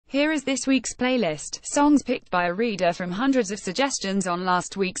Here is this week's playlist, songs picked by a reader from hundreds of suggestions on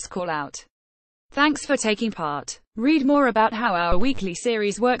last week's call-out. Thanks for taking part. Read more about how our weekly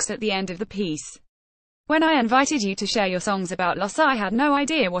series works at the end of the piece. When I invited you to share your songs about loss, I had no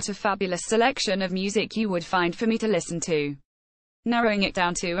idea what a fabulous selection of music you would find for me to listen to. Narrowing it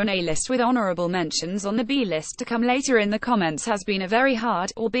down to an A list with honorable mentions on the B list to come later in the comments has been a very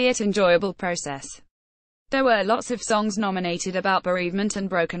hard, albeit enjoyable process. There were lots of songs nominated about bereavement and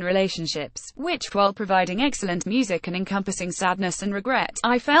broken relationships, which, while providing excellent music and encompassing sadness and regret,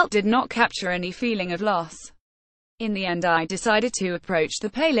 I felt did not capture any feeling of loss. In the end, I decided to approach the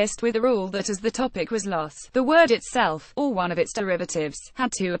playlist with the rule that as the topic was loss, the word itself, or one of its derivatives,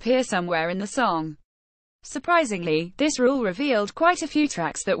 had to appear somewhere in the song. Surprisingly, this rule revealed quite a few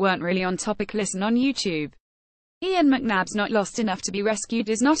tracks that weren't really on topic. Listen on YouTube. Ian McNabb's Not Lost Enough to Be Rescued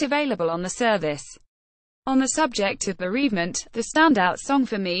is not available on the service. On the subject of bereavement, the standout song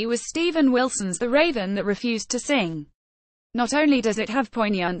for me was Steven Wilson's The Raven That Refused to Sing. Not only does it have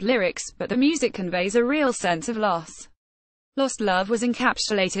poignant lyrics, but the music conveys a real sense of loss. Lost love was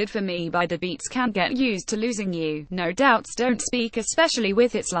encapsulated for me by the beats Can't Get Used to Losing You, No Doubts Don't Speak, especially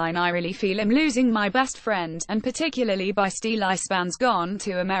with its line I Really Feel I'm Losing My Best Friend, and particularly by Steely Span's Gone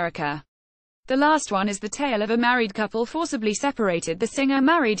to America. The last one is the tale of a married couple forcibly separated. The singer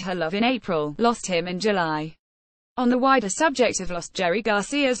married her love in April, lost him in July. On the wider subject of loss, Jerry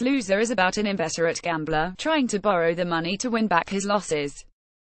Garcia's Loser is about an inveterate gambler, trying to borrow the money to win back his losses.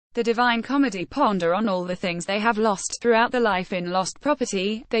 The Divine Comedy ponder on all the things they have lost throughout the life in lost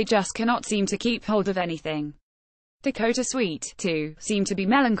property, they just cannot seem to keep hold of anything. Dakota Sweet, too, seem to be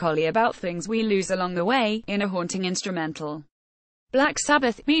melancholy about things we lose along the way, in a haunting instrumental. Black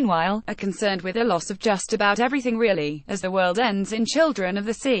Sabbath, meanwhile, are concerned with the loss of just about everything really, as the world ends in Children of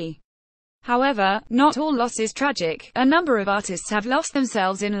the Sea. However, not all loss is tragic. A number of artists have lost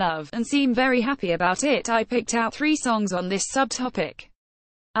themselves in love, and seem very happy about it. I picked out 3 songs on this subtopic.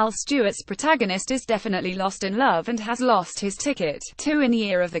 Al Stewart's protagonist is definitely lost in love and has lost his ticket to In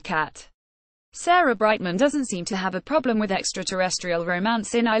Year of the Cat. Sarah Brightman doesn't seem to have a problem with extraterrestrial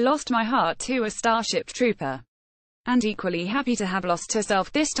romance in I Lost My Heart to a Starship Trooper. And equally happy to have lost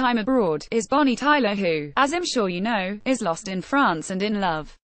herself this time abroad, is Bonnie Tyler, who, as I'm sure you know, is lost in France and in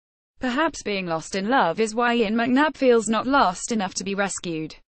love. Perhaps being lost in love is why Ian McNabb feels not lost enough to be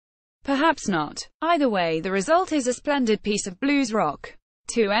rescued. Perhaps not. Either way, the result is a splendid piece of blues rock.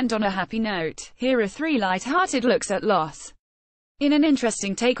 To end on a happy note, here are 3 light-hearted looks at loss. In an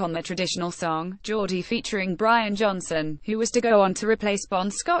interesting take on the traditional song, Geordie featuring Brian Johnson, who was to go on to replace Bon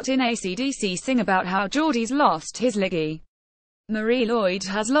Scott in AC/DC, sing about how Geordie's lost his liggy. Marie Lloyd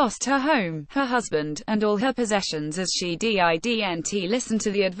has lost her home, her husband, and all her possessions as she didn't listen to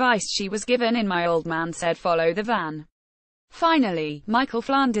the advice she was given in My Old Man Said Follow the Van. Finally, Michael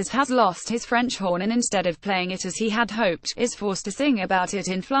Flanders has lost his French horn and instead of playing it as he had hoped, is forced to sing about it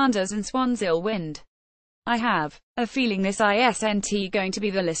in Flanders and Swansea Wind. I have a feeling this isn't going to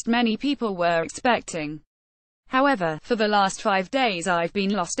be the list many people were expecting. However, for the last 5 days I've been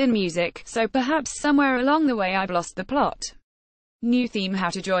lost in music, so perhaps somewhere along the way I've lost the plot. New theme: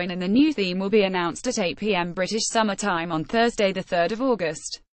 how to join, and the new theme will be announced at 8 p.m. British Summer Time on Thursday the 3rd of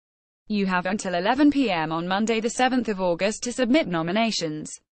August. You have until 11 p.m. on Monday the 7th of August to submit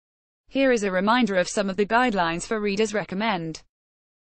nominations. Here is a reminder of some of the guidelines for readers recommend.